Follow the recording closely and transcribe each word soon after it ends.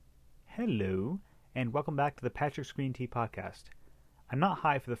Hello, and welcome back to the Patrick's Green Tea Podcast. I'm not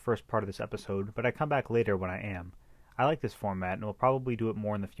high for the first part of this episode, but I come back later when I am. I like this format and will probably do it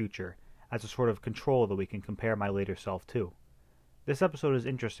more in the future, as a sort of control that we can compare my later self to. This episode is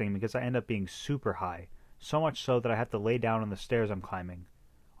interesting because I end up being super high, so much so that I have to lay down on the stairs I'm climbing.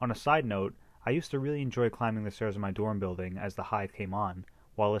 On a side note, I used to really enjoy climbing the stairs of my dorm building as the high came on,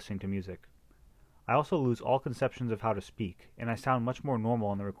 while listening to music. I also lose all conceptions of how to speak, and I sound much more normal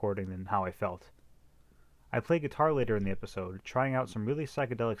on the recording than how I felt. I play guitar later in the episode, trying out some really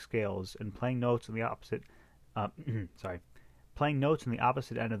psychedelic scales and playing notes in the opposite end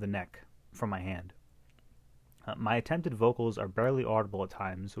of the neck from my hand. My attempted vocals are barely audible at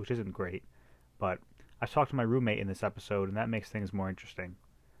times, which isn't great, but I've talked to my roommate in this episode, and that makes things more interesting.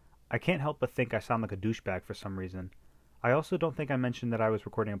 I can't help but think I sound like a douchebag for some reason. I also don't think I mentioned that I was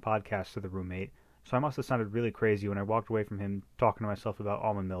recording a podcast to the roommate, so I must have sounded really crazy when I walked away from him talking to myself about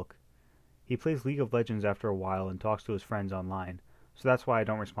almond milk. He plays League of Legends after a while and talks to his friends online, so that's why I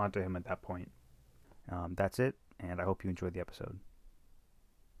don't respond to him at that point. That's it, and I hope you enjoyed the episode.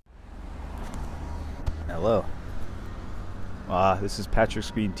 Hello. This is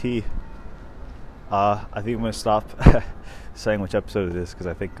Patrick's Green Tea. I think I'm going to stop saying which episode it is, because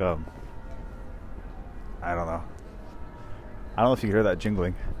I think, I don't know. I don't know if you can hear that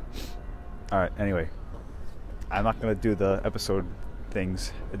jingling. Alright, anyway. I'm not going to do the episode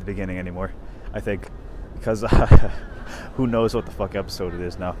things at the beginning anymore, I think. Because who knows what the fuck episode it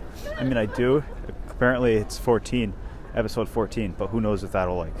is now. I mean, I do. Apparently it's episode 14, but who knows if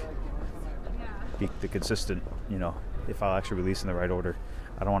that'll, be the consistent, if I'll actually release in the right order.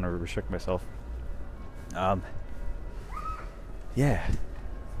 I don't want to restrict myself. Yeah.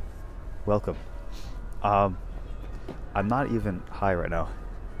 Welcome. I'm not even high right now.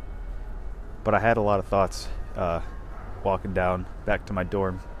 But I had a lot of thoughts walking down back to my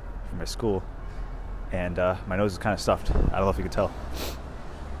dorm from my school, and my nose is kind of stuffed. I don't know if you could tell.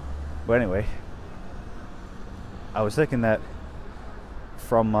 But anyway, I was thinking that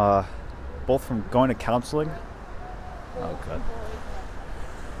both from going to counseling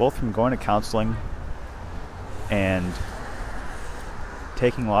and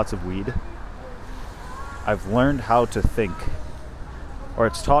taking lots of weed, I've learned how to think. Or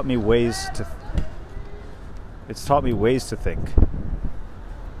it's taught me ways to think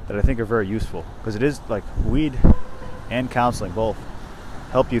that I think are very useful, because it is like weed and counseling both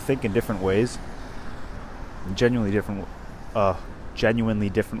help you think in different ways, genuinely different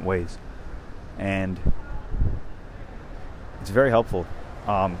ways, and it's very helpful.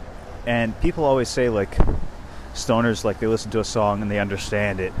 And people always say stoners, they listen to a song and they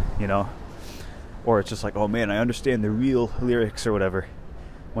understand it, or it's just like, oh man, I understand the real lyrics or whatever,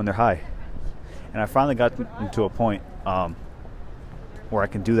 when they're high. And I finally got to a point where I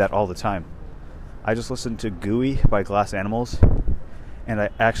can do that all the time. I just listened to Gooey by Glass Animals, and I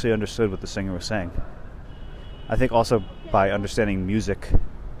actually understood what the singer was saying. I think also by understanding music,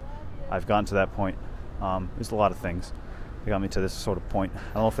 I've gotten to that point. There's a lot of things that got me to this sort of point.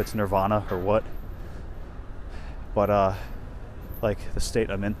 I don't know if it's Nirvana or what, but the state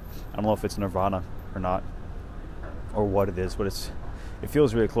I'm in, I don't know if it's Nirvana or not, or what it is, but it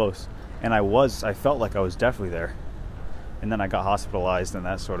feels really close. And I felt like I was definitely there. And then I got hospitalized, and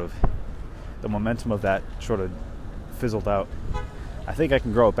that the momentum of that sort of fizzled out. I think I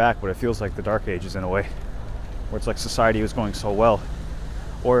can grow it back, but it feels like the Dark Ages in a way, where it's like society was going so well,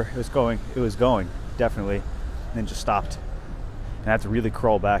 or it was going, definitely, and then just stopped. And I had to really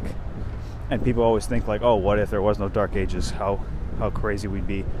crawl back. And people always think oh, what if there was no Dark Ages? How crazy we'd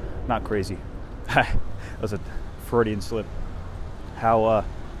be. Not crazy. That was a Freudian slip. How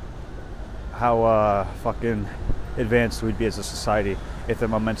fucking advanced we'd be as a society if the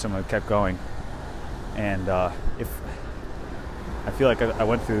momentum had kept going. And if I feel like I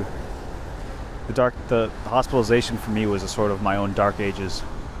went through the hospitalization for me was a sort of my own Dark Ages.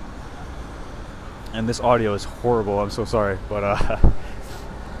 And this audio is horrible, I'm so sorry, but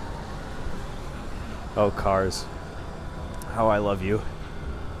oh, cars, how I love you.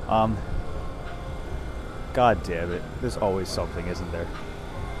 God damn it, there's always something, isn't there?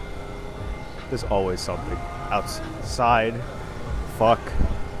 There's always something outside. Fuck.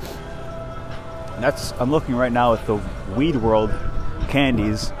 And I'm looking right now at the Weed World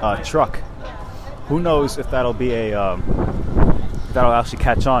Candies truck. Who knows if that'll be if that'll actually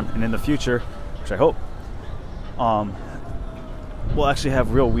catch on, and in the future, which I hope, we'll actually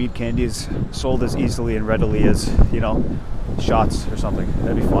have real weed candies sold as easily and readily as, shots or something.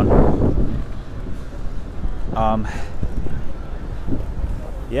 That'd be fun.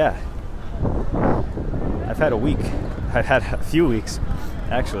 Yeah. I've had a week. I've had a few weeks,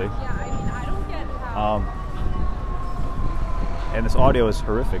 actually. And this audio is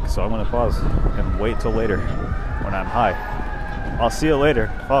horrific, so I'm gonna pause and wait till later when I'm high. I'll see you later.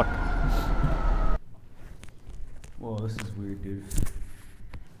 Fuck. Whoa, this is weird, dude.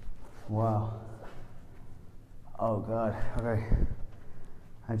 Wow. Oh god. Okay.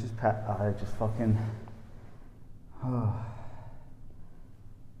 I just fucking. Oh.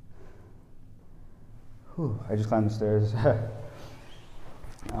 Whew. I just climbed the stairs.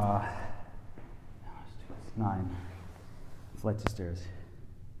 It's 9 flights of stairs.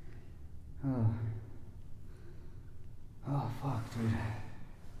 Oh fuck, dude.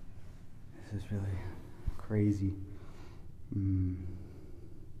 This is really crazy.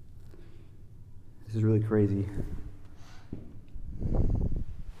 This is really crazy.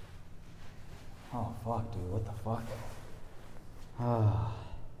 Oh fuck, dude. What the fuck?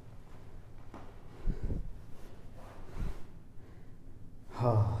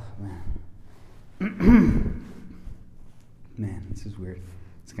 Oh man. Man, this is weird.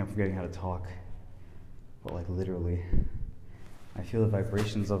 It's like I'm forgetting how to talk. But like literally. I feel the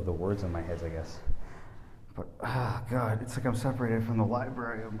vibrations of the words in my head, I guess. But god, it's like I'm separated from the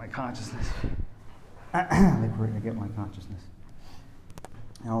library of my consciousness. Like where to get my consciousness.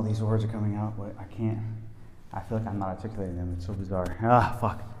 And all these words are coming out, but I can't. I feel like I'm not articulating them. It's so bizarre.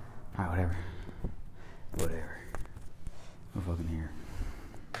 Fuck. Alright, whatever. Whatever. We're fucking here.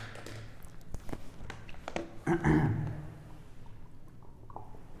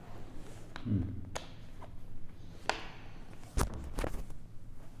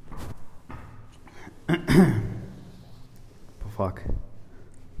 Fuck.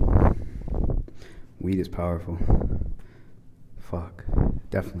 Weed is powerful. Fuck.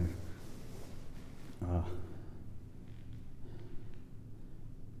 Definitely. The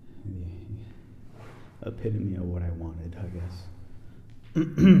epitome of what I wanted, I guess.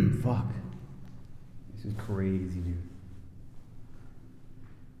 Fuck. This is crazy, dude.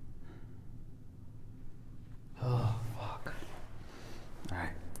 Oh, fuck.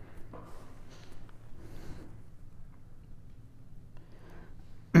 Alright.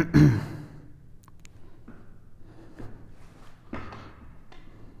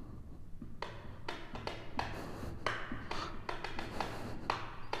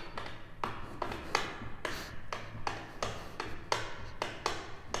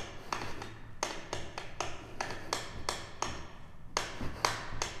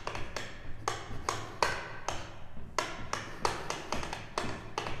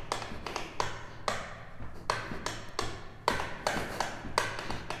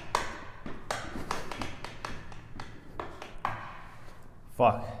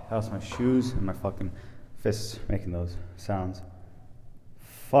 Fuck, that was my shoes and my fucking fists making those sounds.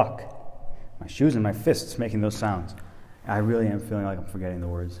 Fuck. My shoes and my fists making those sounds. I really am feeling like I'm forgetting the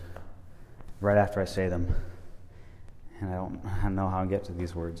words right after I say them. And I don't know how to get to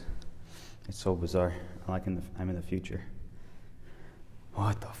these words. It's so bizarre. I'm in the future.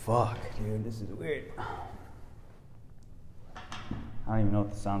 What the fuck, dude? This is weird. I don't even know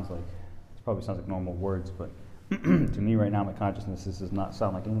what this sounds like. It probably sounds like normal words, but to me right now, my consciousness, this does not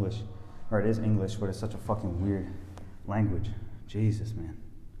sound like English. Or it is English, but it's such a fucking weird language. Jesus, man.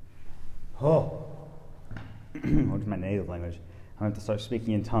 Oh. What's my native language? I'm going to start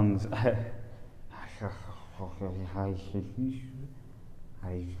speaking in tongues. My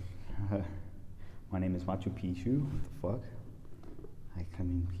name is Machu Picchu. What the fuck? I come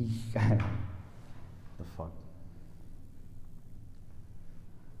in peace. The fuck?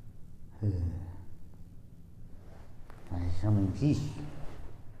 I come in peace.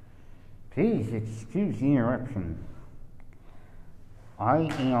 Please excuse the interruption. I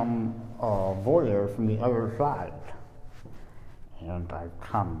am a voyeur from the other side. And I've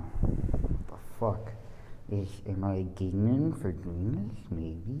come. What the fuck? Am I a demon for doing this?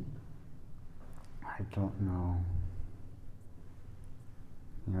 Maybe. I don't know.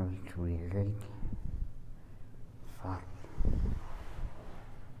 You know, it's weird. Fuck.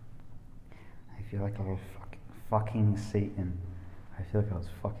 I feel like I was fucking Satan. I feel like I was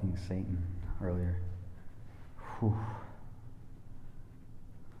fucking Satan earlier. Whew.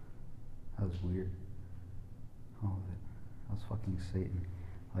 That was weird. All of it. I was fucking Satan.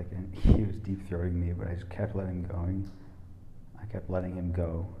 Like, and he was deep throating me, but I just kept letting him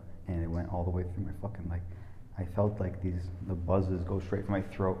go, and it went all the way through my fucking, like, I felt like the buzzes go straight from my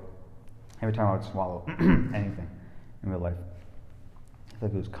throat every time I would swallow anything in real life. I felt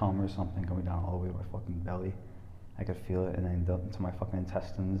like it was cum or something going down all the way to my fucking belly. I could feel it, and then into my fucking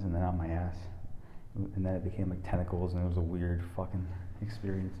intestines, and then out my ass. And then it became like tentacles, and it was a weird fucking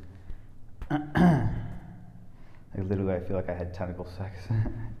experience. Like literally, I feel like I had tentacle sex.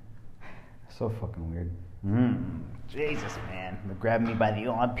 So fucking weird. Jesus, man. They're grabbing me by the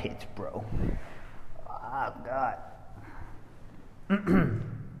armpits, bro. Oh, God. I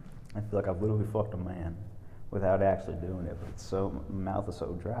feel like I've literally fucked a man without actually doing it, but my mouth is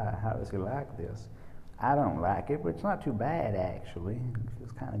so dry. How does he like this? I don't like it, but it's not too bad, actually. It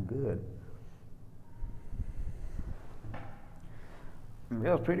feels kind of good. It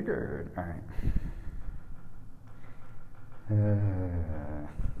feels pretty good. All right.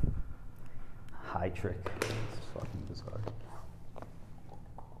 High trick. This is fucking bizarre.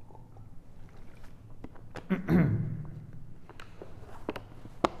 I'm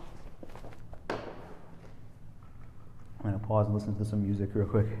gonna pause and listen to some music real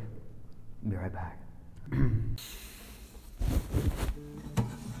quick. Be right back.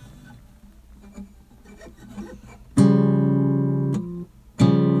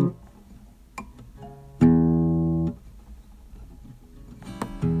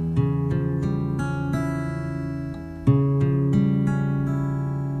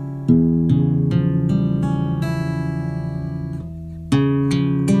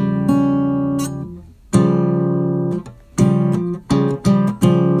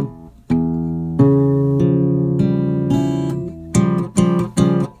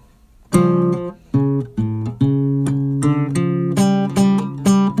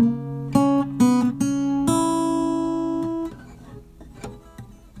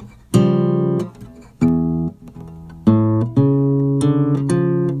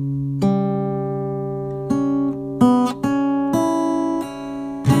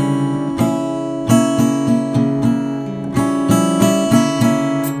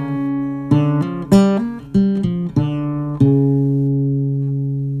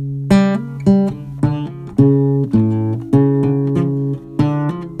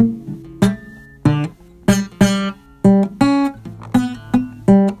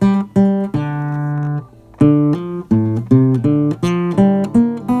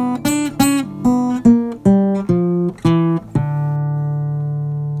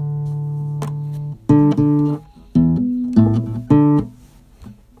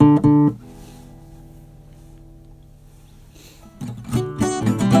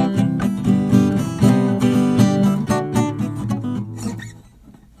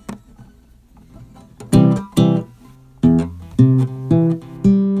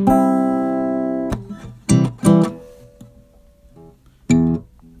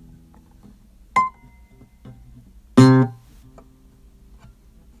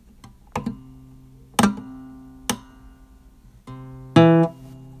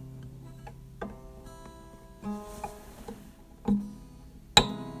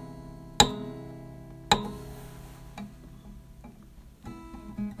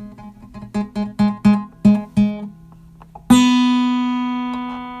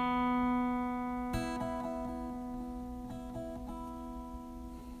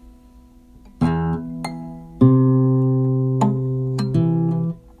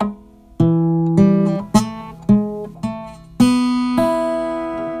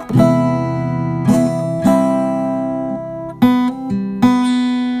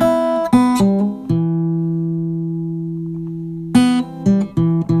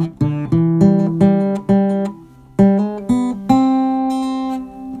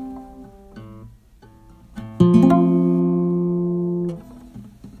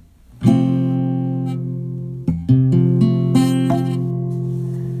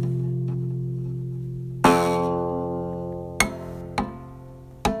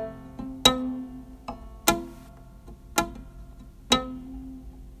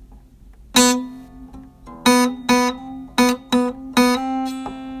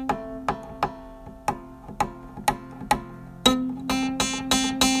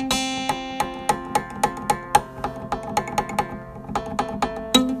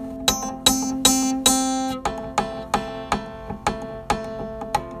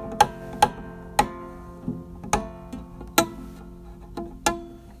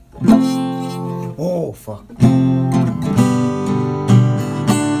 Oh, fuck.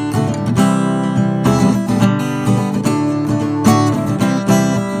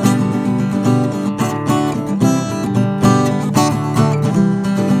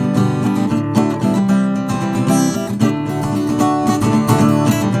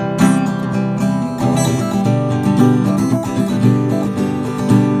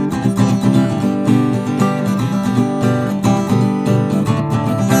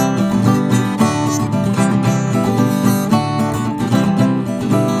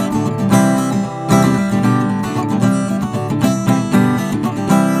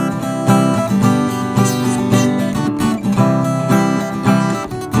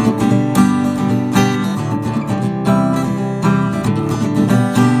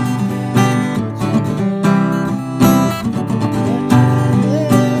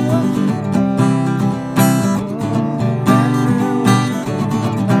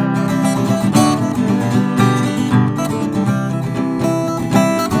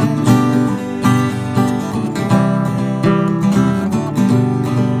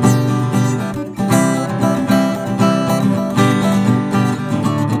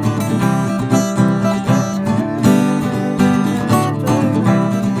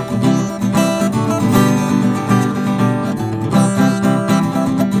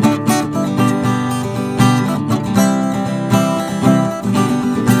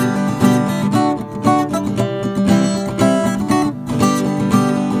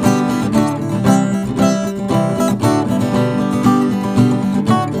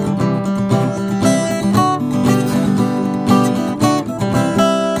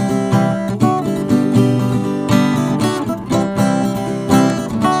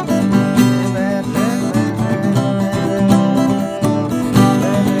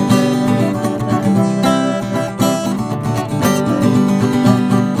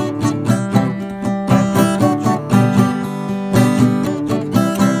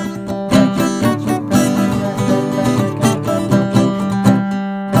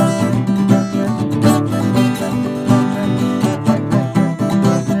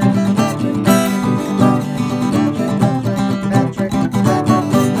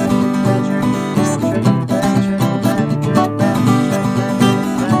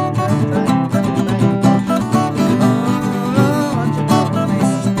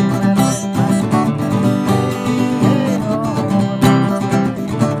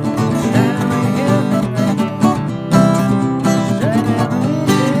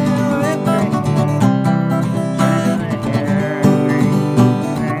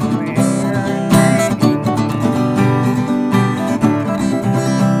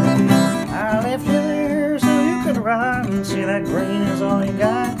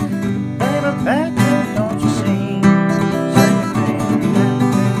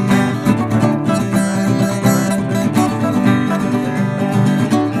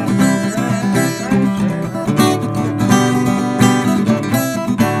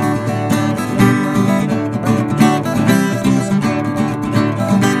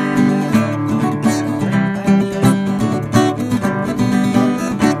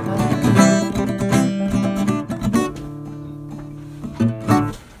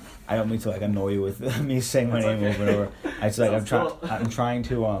 to like annoy you with me saying my name over and over. It's like I'm trying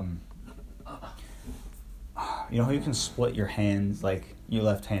to you know how you can split your hands, like your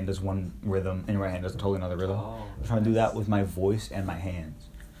left hand does one rhythm and your right hand does totally another rhythm. I'm trying to do that with my voice and my hands.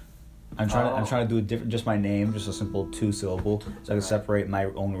 I'm trying to do a different, just my name, just a simple 2-syllable, so I can separate my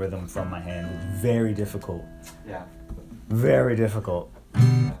own rhythm from my hand. It's very difficult. Yeah. Very difficult.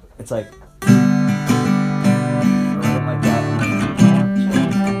 It's like a rhythm like that.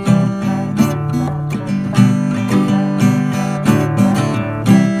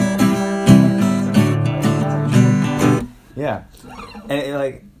 Yeah, and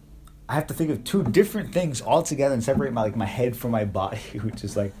like I have to think of two different things all together and separate my head from my body, which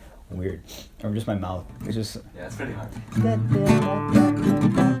is like weird, or just my mouth. It's just it's pretty hard.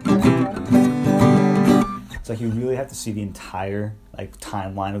 It's like you really have to see the entire like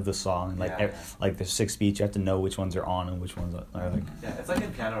timeline of the song, and like like there's 6 beats. You have to know which ones are on and which ones are like. Yeah, it's like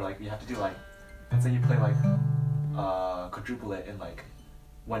in piano, like you have to do like, let's say you play like quadruplet in like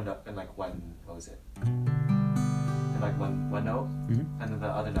one what was it? Like one note, and then the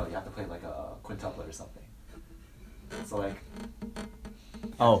other note you have to play like a quintuplet or something. So like.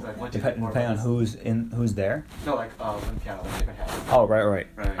 Depending on who's there. No, like in piano, like different hands. Oh, right.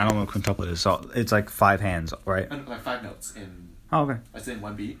 I don't know what quintuplet is. So it's like 5 hands, right? And like 5 notes in. Oh, okay. Let's say in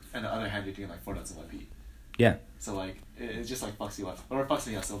one beat, and the other hand you're doing like 4 notes in one beat. Yeah. So like it just like fucks you up, or it fucks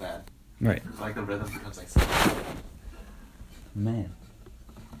me up so bad. Right. So, like the rhythm becomes like. So Man.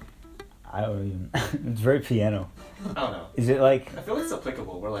 I don't even. It's very piano. I don't know. Is it like? I feel like it's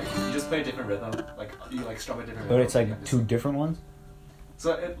applicable. Where like you just play a different rhythm, like you like strum a different rhythm. But it's like 2 different ones.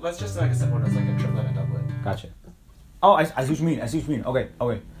 So let's just like a simple one as like a triplet and doublet. Gotcha. Oh, I see what you mean. Okay.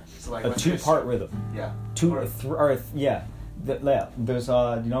 So like a 2-part rhythm. Yeah. There's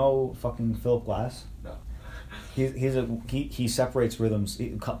you know fucking Philip Glass. No. He separates rhythms,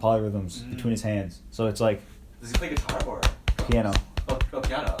 polyrhythms between his hands. So it's like. Does he play guitar or? Piano. Oh,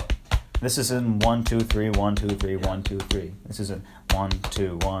 piano. This is in 1 2 3 1 2 3 1 2 3. This is in 1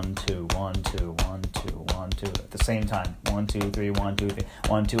 2 1 2 1 2 1 2 1 2 at the same time. 1 2 3 1 2 3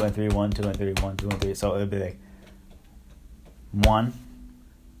 1 2 and 3 1 2 and 3 1 2 and 3. So it'd be like 1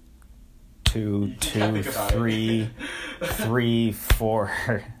 2 2 3 3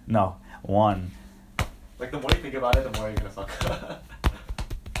 4. No, 1. Like the more you think about it, the more you're gonna fuck up.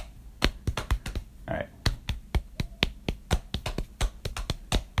 All right.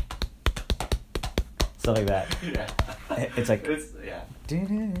 Stuff like that. Yeah. It's like. Yeah.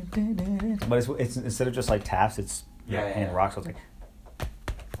 But it's instead of just like taps, it's hand rocks. So it's like.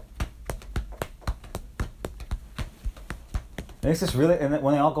 It makes this really, and then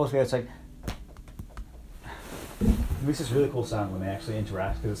when they all go together, it's like. It makes this really cool sound when they actually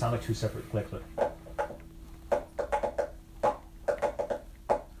interact because it sounds like 2 separate clicks. But.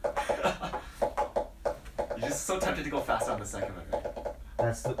 You're just so tempted to go faster on the second one, right?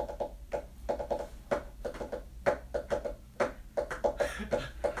 That's the.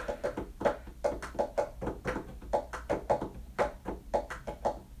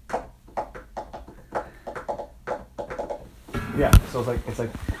 Yeah, so it's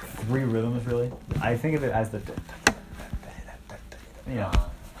like 3 rhythms really. I think of it as the, you know.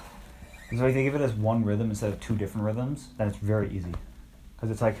 So if you think of it as 1 rhythm instead of 2 different rhythms, then it's very easy, because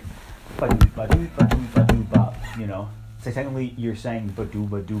it's like, you know. So technically you're saying ba-doo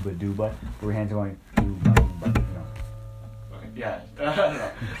ba-doo ba-doo ba, but your hands are going doo ba-doo ba, you know. Okay. Yeah. I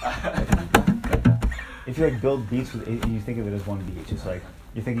don't know. If you like build beats with it, you think of it as 1 beat. It's just like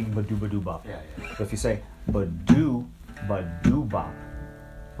you're thinking ba-doo ba-doo bop. Yeah. So if you say ba-doo ba-doo bop,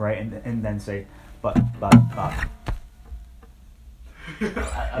 right, and then say ba ba bop.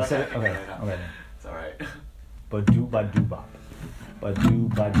 Okay. It's alright. Ba-doo ba-doo bop. Ba-doo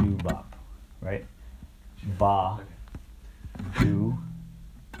ba-doo bop. Right? Ba do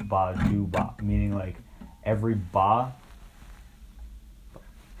ba do bop. Meaning like every ba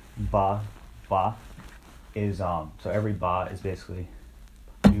is so every ba is basically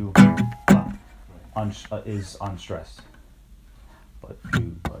do ba is unstressed. But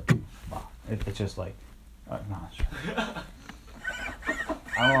do ba. It's just like not stressed.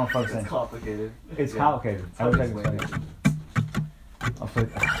 I don't know if I'm saying. It's complicated. It's complicated. I wish I could explain it. I'll put.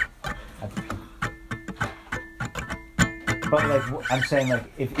 But like I'm saying, like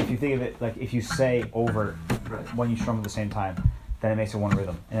if you think of it, like if you say over when you strum at the same time, then it makes it 1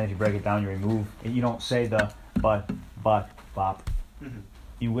 rhythm. And then if you break it down, you remove. You don't say the but bop. Mm-hmm.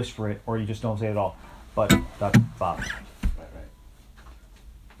 You whisper it, or you just don't say it at all. But bop. Right.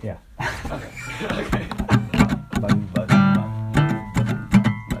 Yeah. Okay.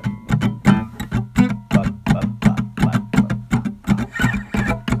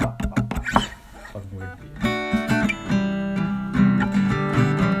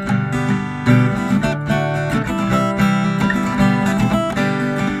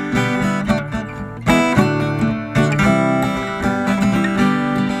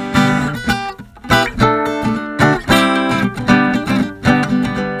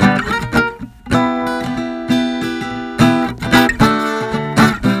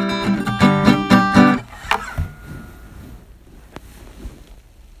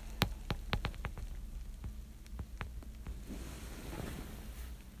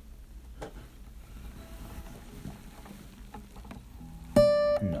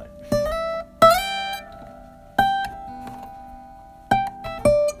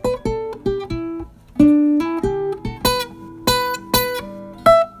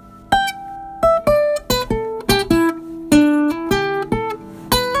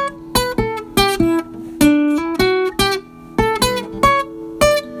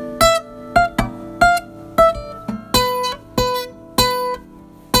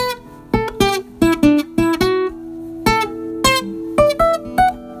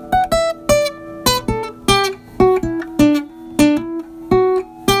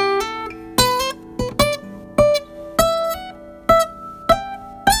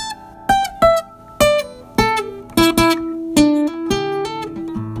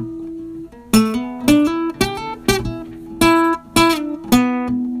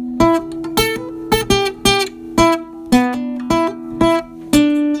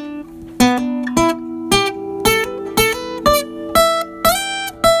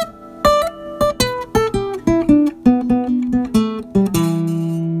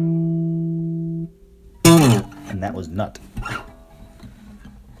 was Nut.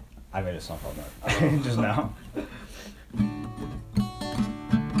 I made a song called Nut just now.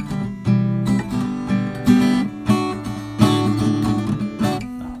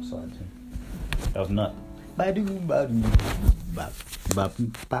 Oh, sorry. That was Nut. I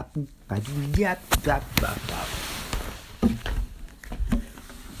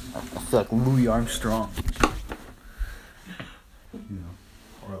feel like Louis Armstrong. You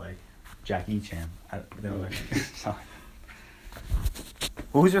know, or like Jackie Chan.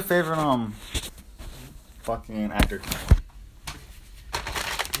 Who's your favorite fucking actor?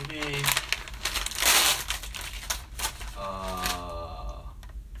 Maybe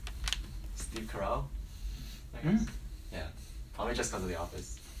Steve Carell, I guess. Yeah, probably just because of The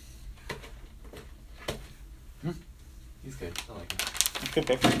Office. He's good. I like him. Good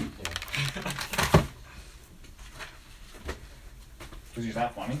pick. Yeah. Was he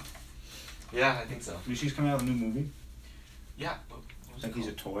that funny? Yeah, I think so. She's coming out with a new movie. Yeah. What was Like it he's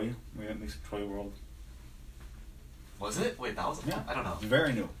a called? toy. We got this toy world. Was it? Wait, that was a Yeah. I don't know. It's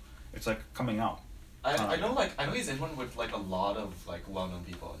very new. It's like coming out. I know he's in one with like a lot of like well-known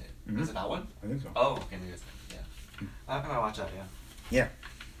people in it. Mhm. Is it that one? I think so. Oh, okay, maybe it's yeah. I'm gonna watch that. Yeah. Yeah.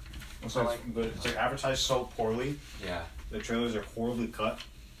 It's I like, like- but it's like advertised so poorly. Yeah. The trailers are horribly cut.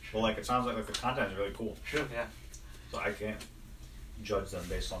 But like it sounds like the content is really cool. True. Yeah. So I can't judge them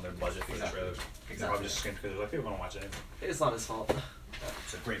based on their budget for Exactly. the trailers. Exactly. I'm just skimmed because like people want to watch it. It's not his fault.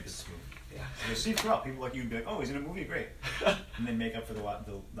 It's a great business movie. Yeah. You see throughout, people like you would be like, oh, he's in a movie, great. And then make up for the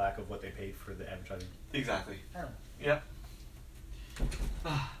lack of what they paid for the advertising. Exactly. I don't know. Yeah.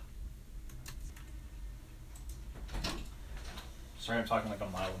 Sorry, I'm talking like a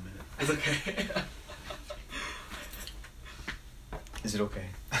mile a minute. It's okay. Is it okay?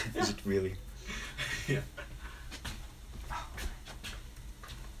 Is it really? Yeah.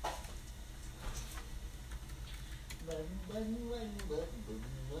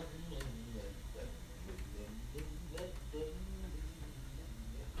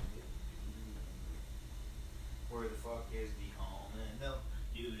 Where the fuck is the almond milk?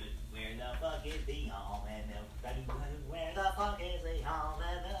 Where the fuck is the almond milk? Where the fuck is the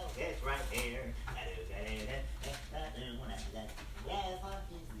almond milk? It's right here.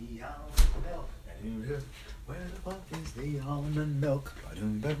 Where the fuck is the almond milk?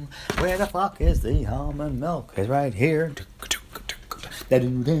 Where the fuck is the almond milk? It's right here.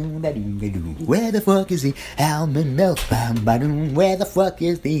 Where the fuck is the almond milk? Where the fuck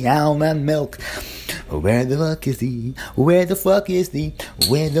is the almond milk? Where the fuck is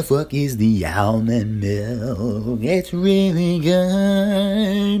the almond milk? It's really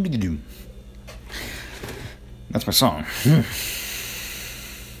good. That's my song.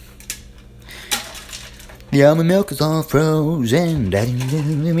 The almond milk is all frozen.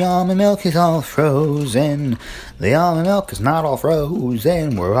 The almond milk is all frozen. The almond milk is not all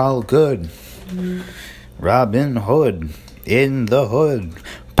frozen. We're all good. Robin Hood in the hood.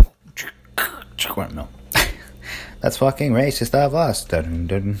 No. That's fucking racist of us.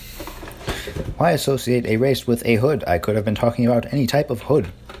 Why associate a race with a hood? I could have been talking about any type of hood.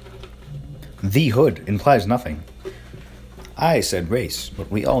 The hood implies nothing. I said race,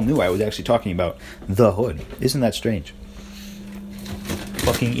 but we all knew I was actually talking about the hood. Isn't that strange?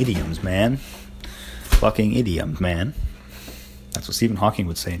 Fucking idioms, man. Fucking idioms, man. That's what Stephen Hawking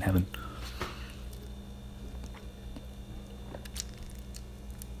would say in heaven.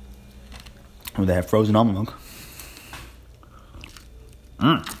 Would they have frozen almond milk?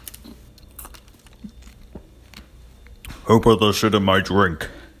 Who put the shit in my drink?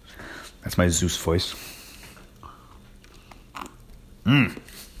 That's my Zeus voice.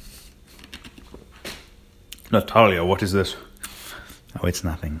 Natalia, what is this? Oh, it's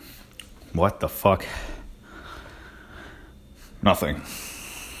nothing. What the fuck? Nothing.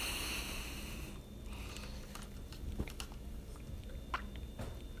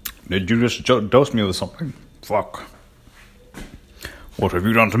 Did you just dose me with something? Fuck. What have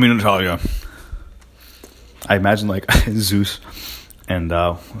you done to me, Natalia? I imagine like Zeus and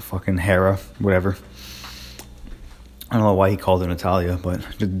fucking Hera, whatever. I don't know why he called her Natalia, but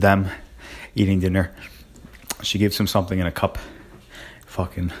just them eating dinner. She gives him something in a cup,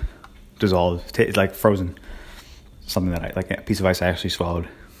 fucking dissolved, it's like frozen. Something that like a piece of ice I actually swallowed.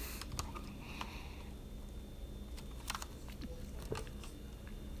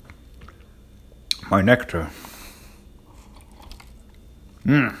 My nectar.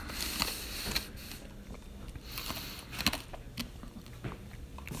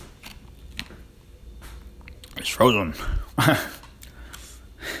 It's frozen.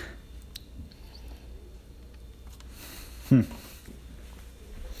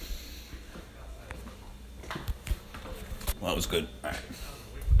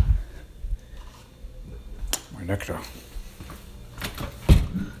 My nectar.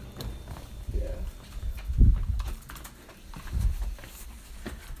 Yeah.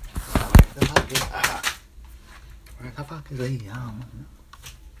 Where the fuck is the almond?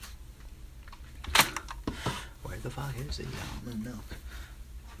 Where the fuck is the almond milk?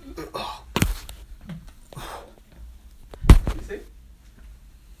 Oh. You see?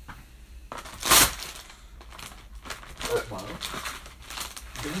 Wow.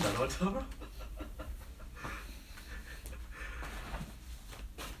 Ganun ba, Lord?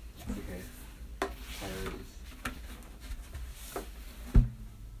 Okay. Priorities.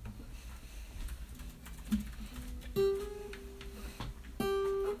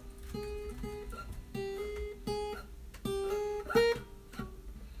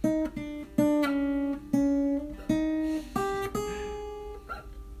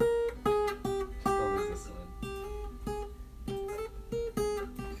 Probably this one.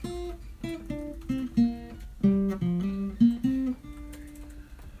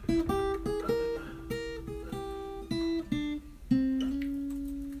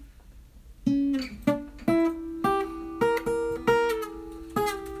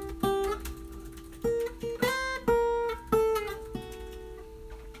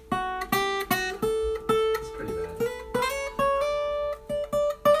 It's pretty bad.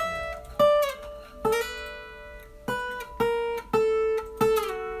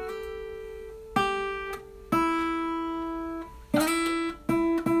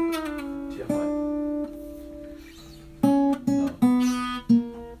 Do you have what?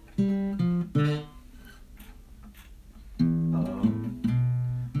 No.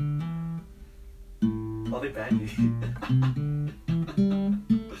 Oh, they banned me.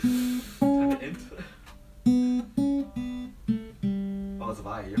 Type it int. Oh, it's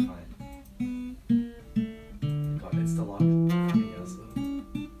Vi, you're fine. God, it's still locked. Fucking yes.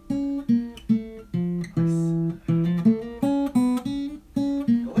 Nice.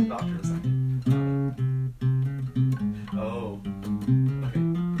 Go like doctor a second. Oh. Okay.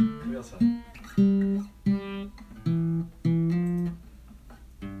 Come outside.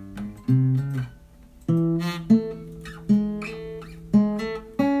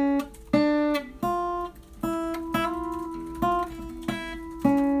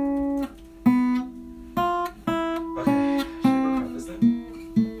 Okay, should I go grab this then?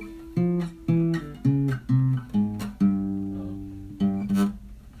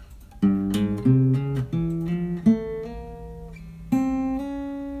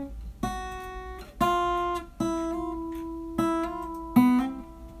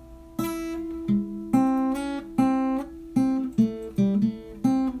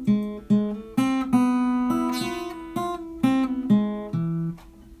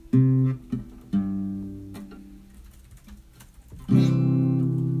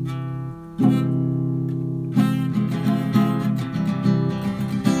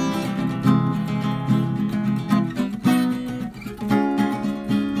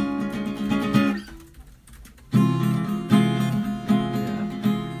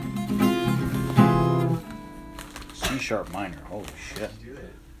 C sharp minor. Holy shit. Do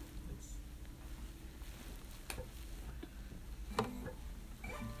it.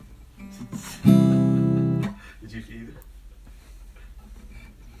 It's... Did you feed?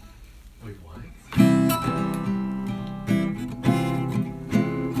 Wait, what?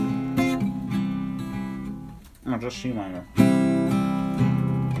 No, just C minor.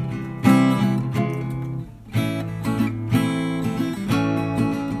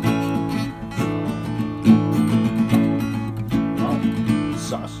 Oh,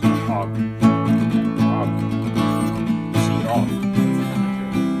 sus. Hog. Hog. C hog.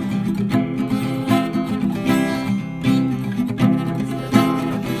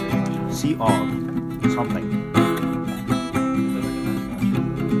 C hog. Something.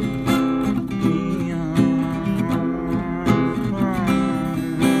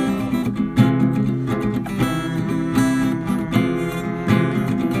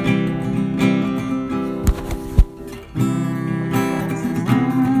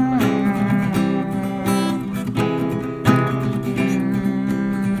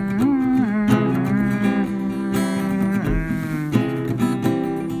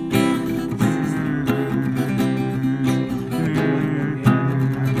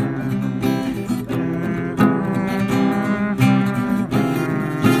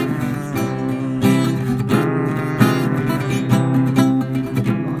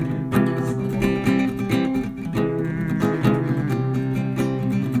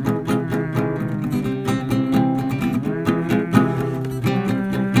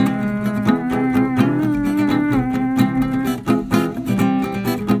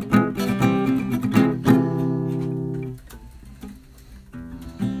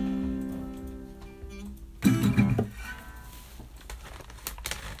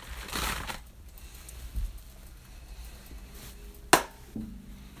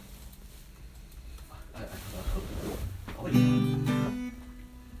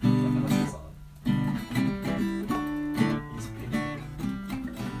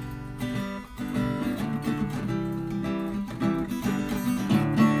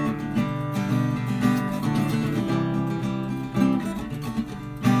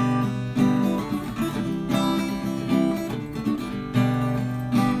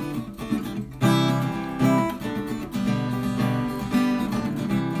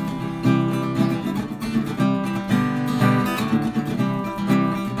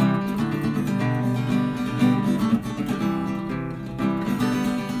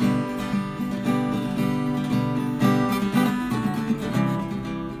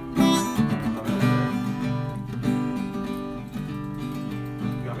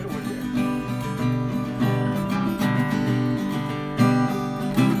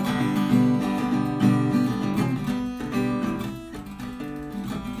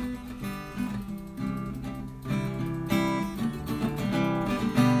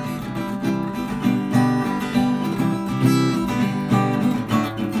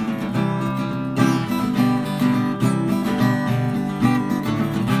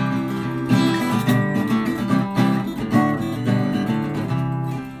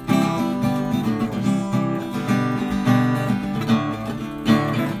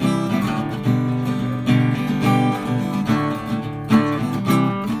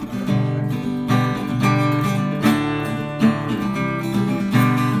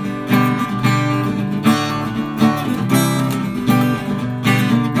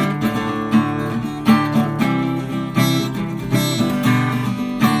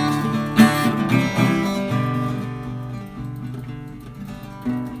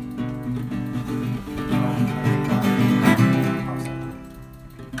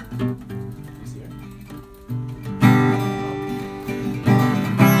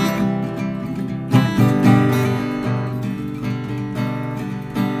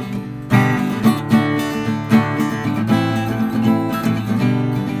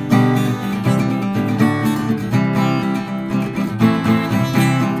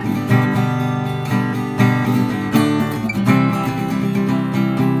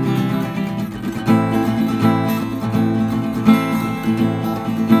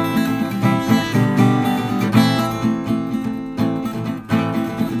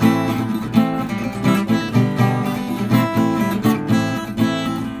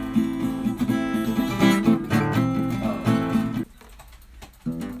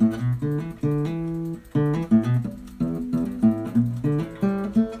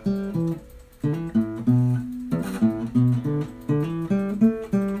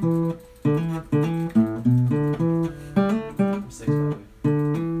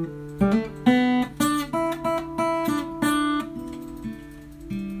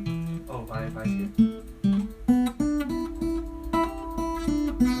 advice here.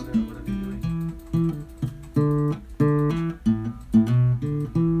 What are they doing?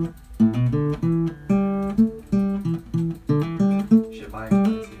 Shit, my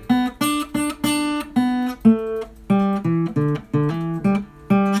advice here.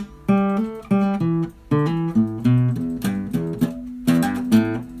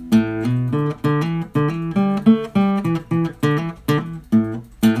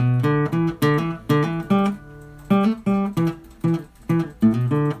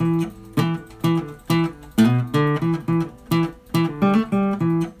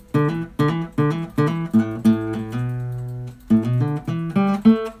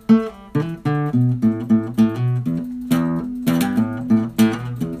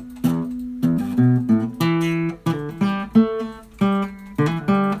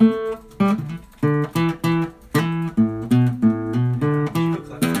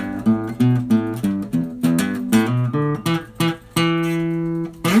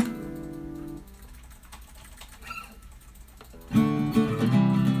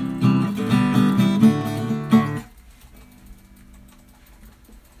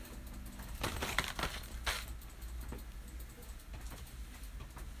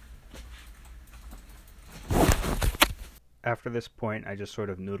 After this point, I just sort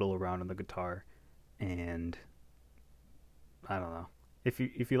of noodle around on the guitar, and I don't know. If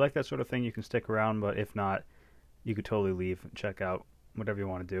you like that sort of thing, you can stick around, but if not, you could totally leave and check out whatever you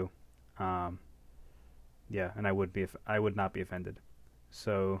want to do. Yeah, and I would not be offended.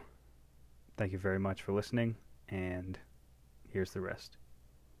 So, thank you very much for listening, and here's the rest.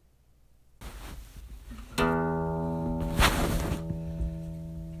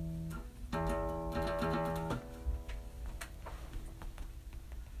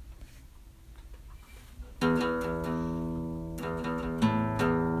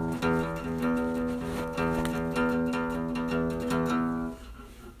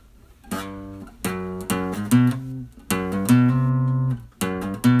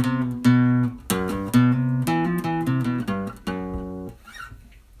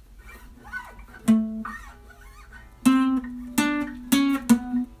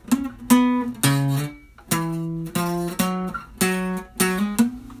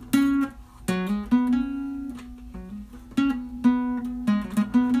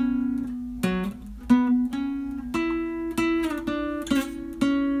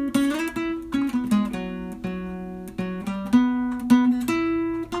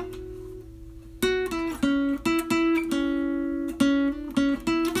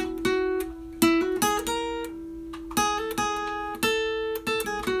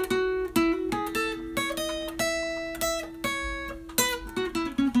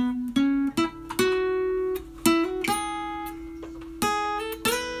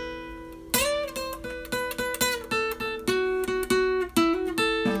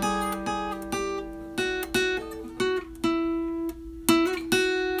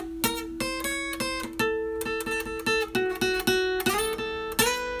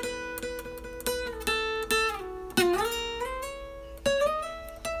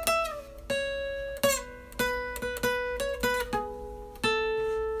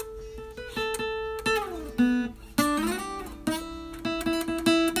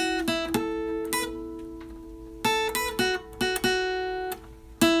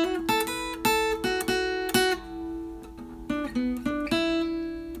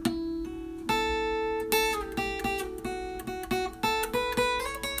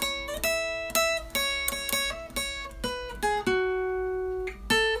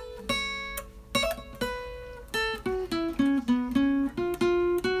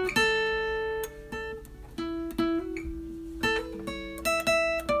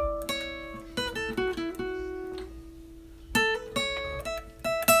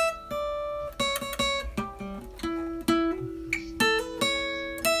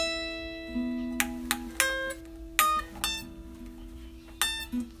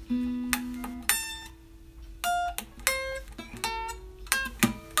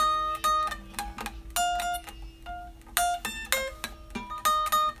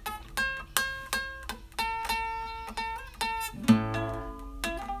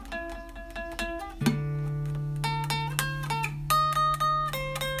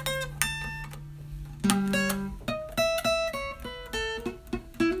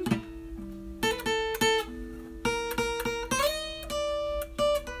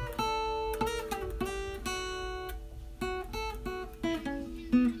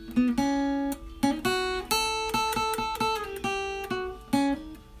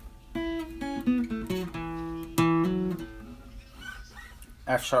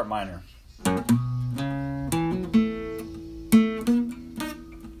 F sharp minor.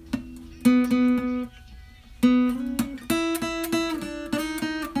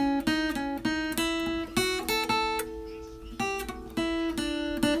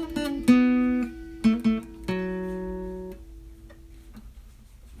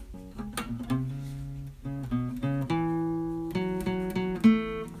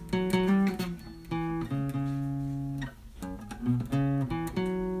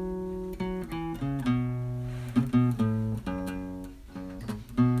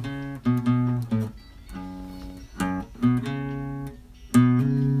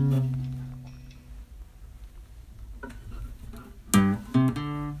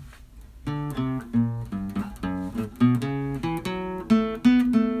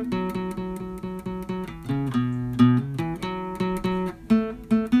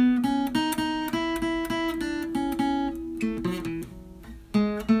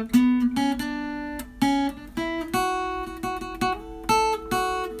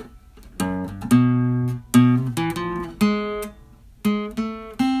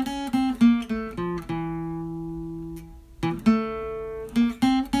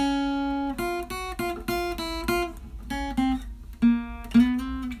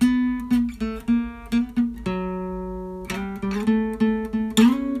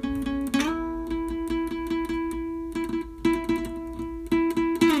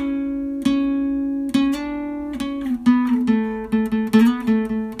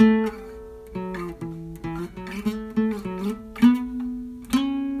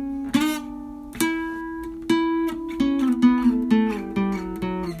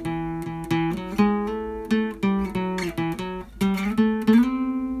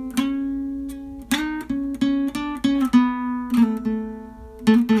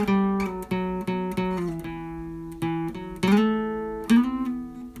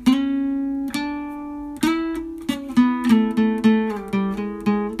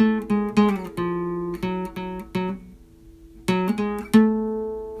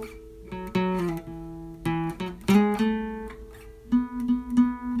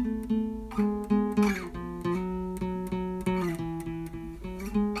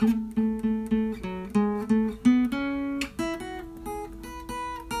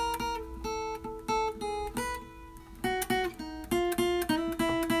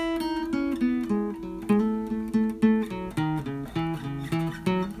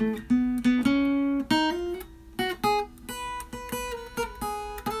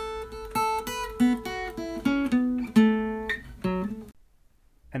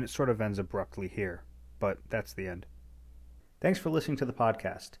 And it sort of ends abruptly here, but that's the end. Thanks for listening to the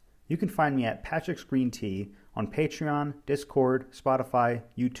podcast. You can find me at Patrick's Green Tea on Patreon, Discord, Spotify,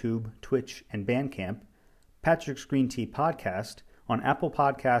 YouTube, Twitch, and Bandcamp, Patrick's Green Tea Podcast on Apple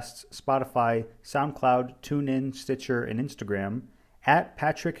Podcasts, Spotify, SoundCloud, TuneIn, Stitcher, and Instagram, at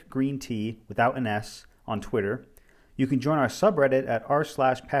Patrick Green Tea without an S on Twitter. You can join our subreddit at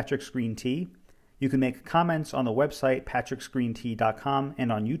r/Patrick'sGreenTea. You can make comments on the website patricksgreentea.com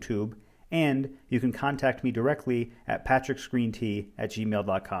and on YouTube, and you can contact me directly at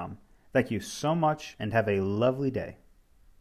patricksgreentea@gmail.com. Thank you so much and have a lovely day.